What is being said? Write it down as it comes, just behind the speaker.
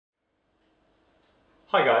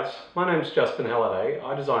Hi guys, my name's Justin Halliday.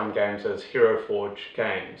 I design games as Hero Forge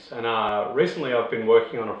Games, and recently I've been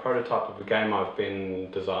working on a prototype of a game I've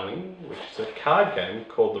been designing, which is a card game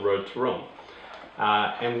called The Road to Rome.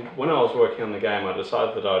 And when I was working on the game, I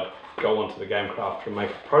decided that I'd go onto the Game Crafter and make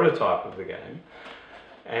a prototype of the game.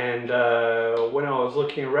 And when I was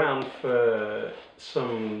looking around for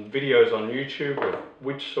some videos on YouTube of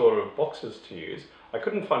which sort of boxes to use, I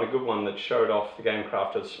couldn't find a good one that showed off the Game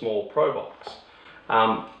Crafter's small Pro box.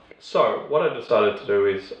 So what I decided to do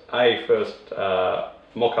is first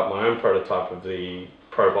mock up my own prototype of the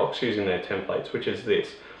Pro box using their templates, which is this,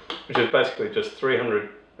 which is basically just 300,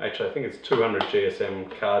 actually I think it's 200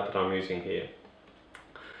 GSM card that I'm using here.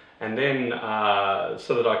 And then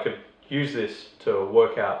so that I could use this to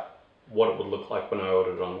work out what it would look like when I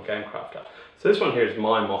ordered it on Game Crafter. So this one here is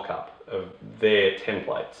my mock-up of their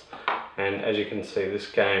templates. And as you can see,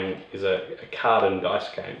 this game is a card and dice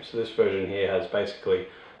game. So this version here has basically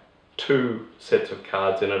two sets of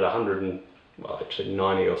cards in it,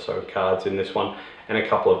 90 or so cards in this one, and a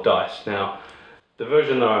couple of dice. Now, the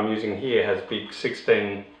version that I'm using here has big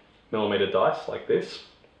 16mm dice like this,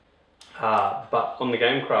 but on the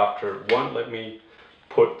Game Crafter it won't let me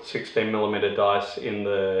put 16mm dice in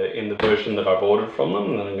the version that I've ordered from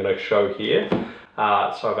them, and that I'm going to show here.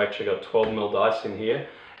 So I've actually got 12mm dice in here.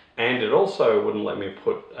 And it also wouldn't let me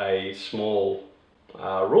put a small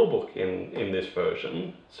rulebook in this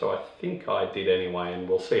version, so I think I did anyway, and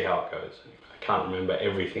we'll see how it goes. I can't remember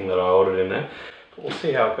everything that I ordered in there, but we'll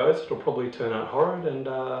see how it goes. It'll probably turn out horrid, and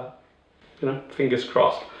you know, fingers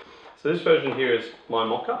crossed. So this version here is my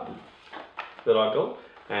mock-up that I built,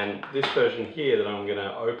 and this version here that I'm going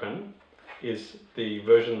to open is the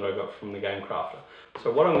version that I got from the Game Crafter. So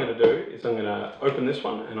what I'm going to do is I'm going to open this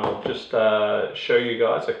one, and I'll just show you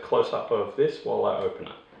guys a close-up of this while I open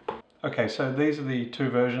it. Okay, so these are the two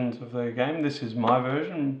versions of the game. This is my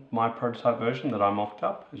version, my prototype version that I mocked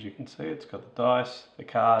up. As you can see, it's got the dice, the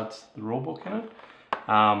cards, the rulebook in it.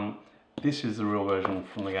 This is the real version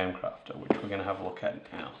from the Game Crafter, which we're going to have a look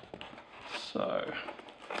at now. So,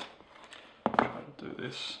 I'll try to do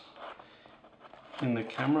this in the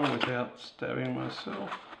camera without stabbing myself.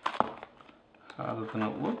 Harder than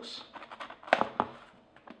it looks.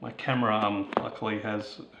 My camera luckily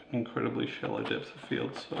has an incredibly shallow depth of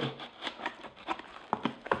field, so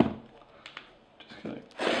just going to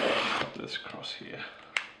put this across here.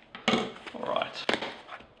 Alright.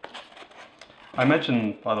 I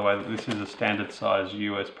imagine, by the way, that this is a standard size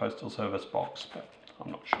US Postal Service box, but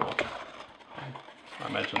I'm not sure. I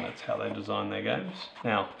imagine that's how they design their games.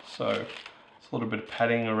 Now, so it's a little bit of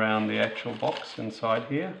padding around the actual box inside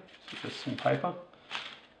here. So just some paper.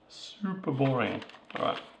 Super boring.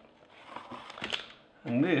 Alright.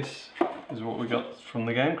 And this is what we got from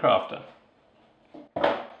the Game Crafter.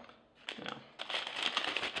 Now,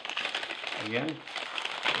 again,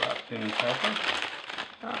 wrapped in paper.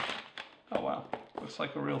 Oh wow, looks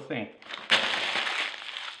like a real thing.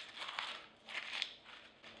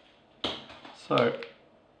 So,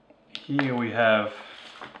 here we have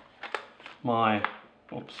my,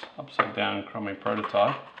 upside down crummy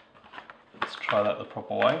prototype. Let's try that the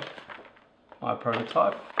proper way. My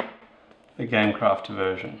prototype, the Game Crafter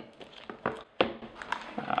version.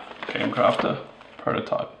 Game Crafter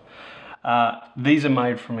prototype. These are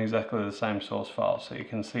made from exactly the same source file, so you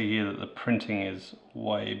can see here that the printing is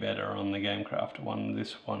way better on the Game Crafter one.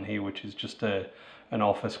 This one here, which is just an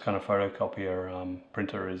office kind of photocopier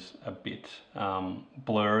printer, is a bit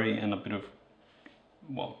blurry and a bit of,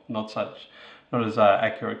 well, not as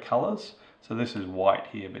accurate colors. So this is white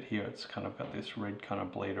here, but here it's kind of got this red kind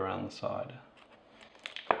of bleed around the side.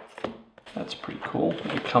 That's pretty cool.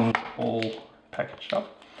 It comes all packaged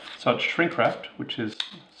up. So it's shrink wrapped, which is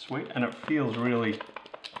sweet, and it feels really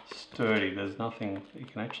sturdy. There's nothing, you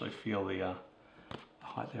can actually feel the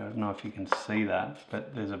height there. I don't know if you can see that,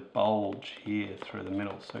 but there's a bulge here through the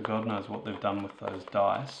middle. So God knows what they've done with those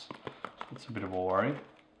dice. It's a bit of a worry.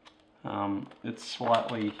 It's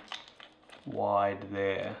slightly wide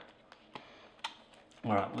there.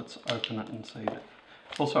 Alright, let's open it and see that.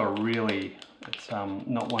 It's also it's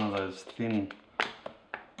not one of those thin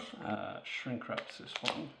shrink wraps, this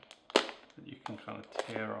one, that you can kind of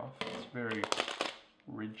tear off. It's very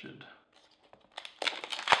rigid.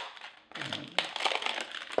 And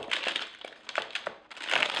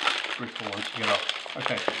brittle once you get off.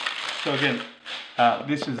 Okay, so again,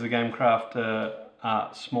 this is the Game Crafter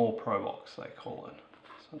small Pro box, they call it.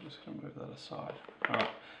 So I'm just going to move that aside. Alright,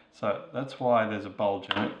 so that's why there's a bulge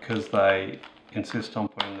in it, because they insist on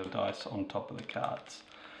putting the dice on top of the cards.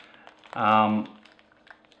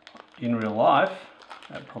 In real life,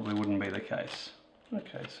 that probably wouldn't be the case.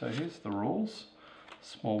 Okay, so here's the rules.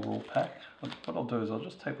 small rule pack. What I'll do is I'll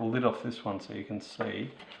just take the lid off this one so you can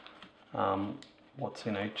see what's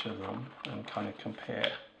in each of them and kind of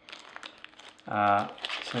compare.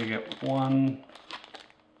 So you get one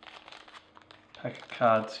pack of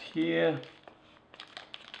cards here,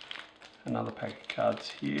 another pack of cards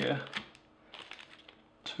here,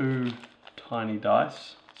 two tiny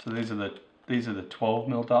dice. So these are the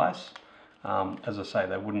 12mm dice. As I say,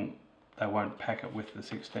 they won't pack it with the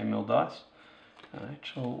 16mm dice. An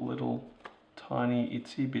actual little tiny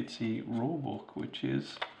itsy bitsy rule book, which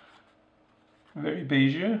is very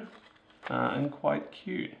bijou and quite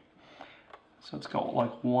cute. So it's got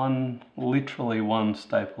like literally one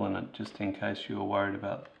staple in it, just in case you were worried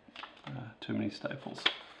about too many staples.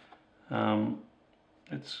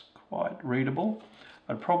 It's quite readable.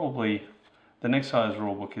 The next size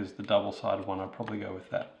rule book is the double-sided one. I'd probably go with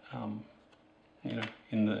that, you know,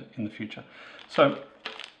 in the future. So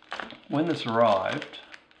when this arrived,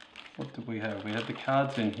 what did we have? We had the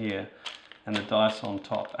cards in here and the dice on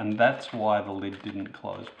top, and that's why the lid didn't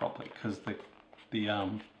close properly, because the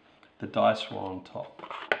dice were on top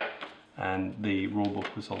and the rule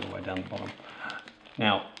book was all the way down the bottom.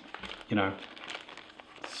 Now, you know,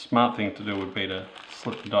 smart thing to do would be to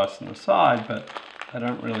slip the dice on the side, but they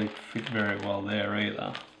don't really fit very well there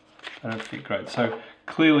either. They don't fit great. So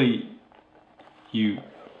clearly you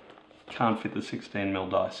can't fit the 16mm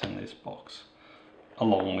dice in this box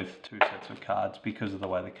along with two sets of cards because of the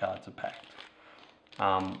way the cards are packed.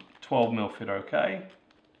 12mm fit okay.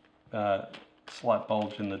 Slight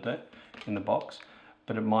bulge in the box,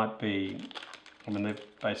 but it might be, I mean, they've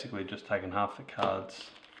basically just taken half the cards,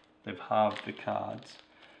 they've halved the cards.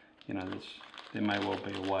 You know, there may well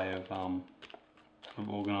be a way of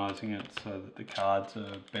organising it so that the cards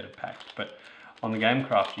are better packed, but on the Game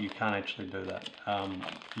Crafter you can't actually do that.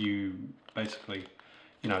 You basically,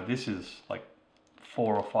 you know, this is like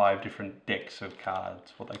 4 or 5 different decks of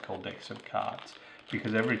cards, what they call decks of cards,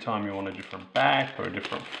 because every time you want a different back or a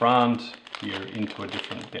different front, you're into a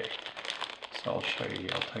different deck. So I'll show you,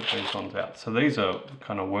 I'll take these ones out. So these are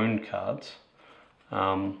kind of wound cards,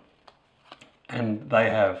 and they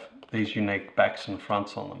have these unique backs and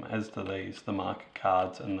fronts on them, as do these, the marker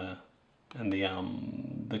cards and the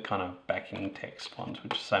kind of backing text ones,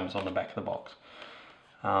 which is the same as on the back of the box.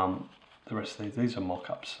 The rest of these are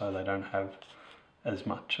mock-ups, so they don't have as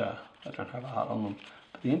much, they don't have art on them.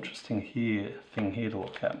 But the interesting thing here to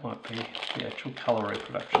look at might be the actual colour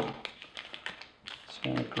reproduction. So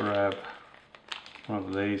I'm going to grab one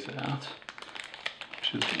of these out,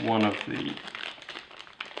 which is one of the,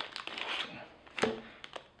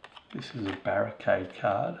 this is a barricade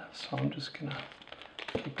card, so I'm just going to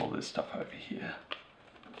keep all this stuff over here.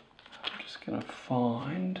 I'm just going to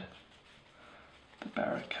find the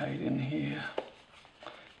barricade in here,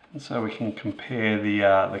 and so we can compare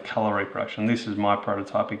the colour reproduction. This is my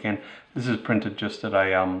prototype again. This is printed just at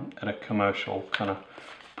a commercial kind of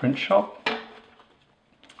print shop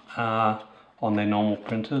on their normal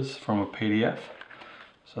printers from a PDF.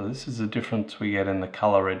 So this is the difference we get in the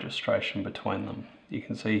colour registration between them. You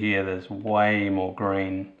can see here there's way more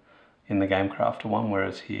green in the Game Crafter one,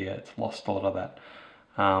 whereas here it's lost a lot of that.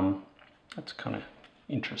 That's kind of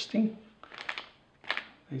interesting.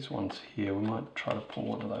 These ones here, we might try to pull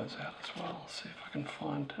one of those out as well. See if I can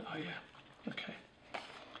find, oh yeah, okay.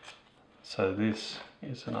 So this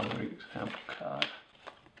is another example card.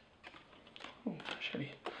 Oh,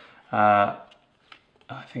 machete. I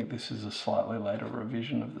think this is a slightly later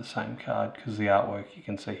revision of the same card, because the artwork you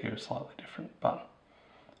can see here is slightly different, but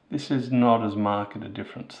this is not as marked a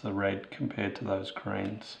difference, the red compared to those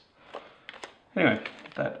greens. Anyway,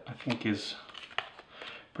 that I think is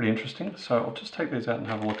pretty interesting. So I'll just take these out and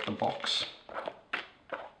have a look at the box.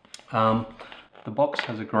 The box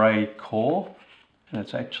has a grey core, and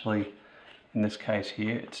it's actually, in this case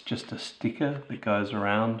here, it's just a sticker that goes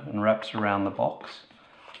around and wraps around the box.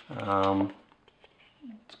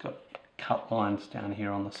 It's got cut lines down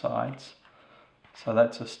here on the sides. So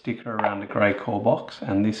that's a sticker around a grey core box,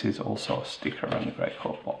 and this is also a sticker around the grey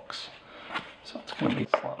core box. So it's going to be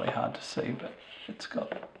slightly hard to see, but it's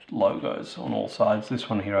got logos on all sides. This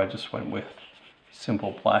one here I just went with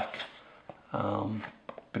simple black.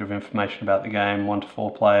 Bit of information about the game, 1 to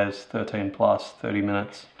 4 players, 13 plus, 30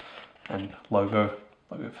 minutes, and logo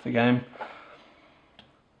for the game.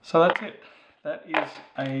 So that's it. That is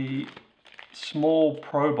a small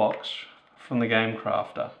pro box from the Game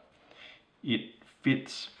Crafter. It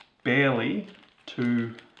fits barely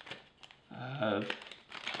two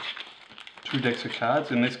decks of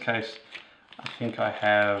cards. In this case, I think I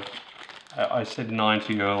have, I said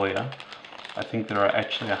 90 earlier. I think there are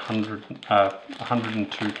actually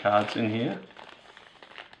 102 cards in here.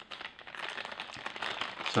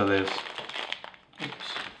 So there's,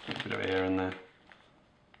 oops, a bit of air in there.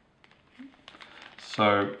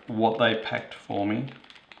 So what they packed for me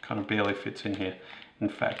kind of barely fits in here. In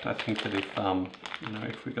fact, I think that if you know,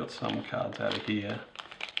 if we got some cards out of here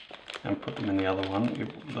and put them in the other one,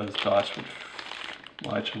 those dice would,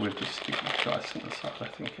 well, actually we'd just stick the dice in the side, I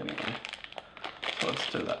think, anyway. So let's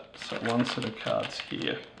do that. So one set of cards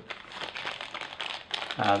here.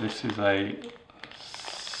 This is a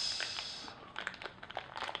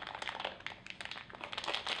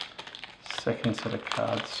second set of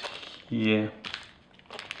cards here.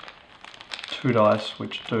 2 dice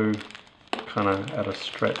which do kind of at a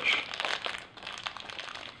stretch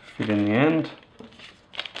fit in the end.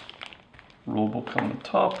 Rulebook on the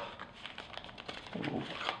top. Rulebook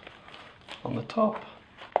on the top.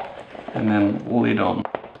 And then lid on.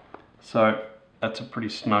 So that's a pretty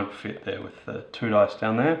snug fit there with the 2 dice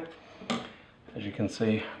down there. As you can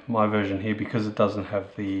see, my version here, because it doesn't have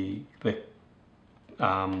the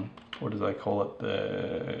what do they call it,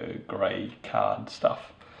 the grey card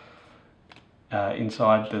stuff.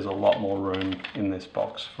 Inside there's a lot more room in this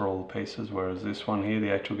box for all the pieces, whereas this one here, the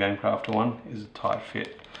actual Game Crafter one, is a tight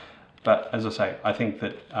fit. But as I say, I think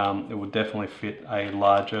that it would definitely fit a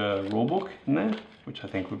larger rulebook in there, which I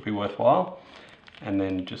think would be worthwhile. And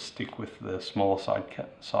then just stick with the smaller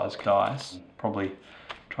size dice. Probably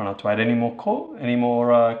try not to add any more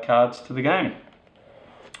cards to the game.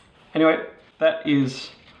 Anyway, that is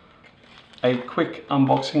a quick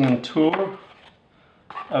unboxing and tour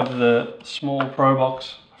of the small Pro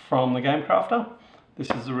Box from the Game Crafter. This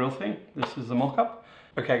is the real thing. This is the mock-up.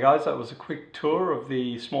 Okay guys, that was a quick tour of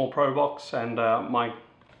the small Pro Box and my,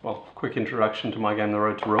 well, quick introduction to my game, The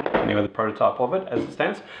Road to Rome. Anyway, the prototype of it as it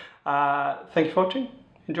stands. Thank you for watching.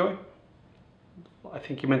 Enjoy. I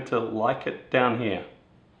think you meant to like it down here.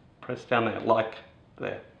 Press down there, like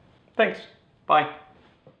there. Thanks. Bye.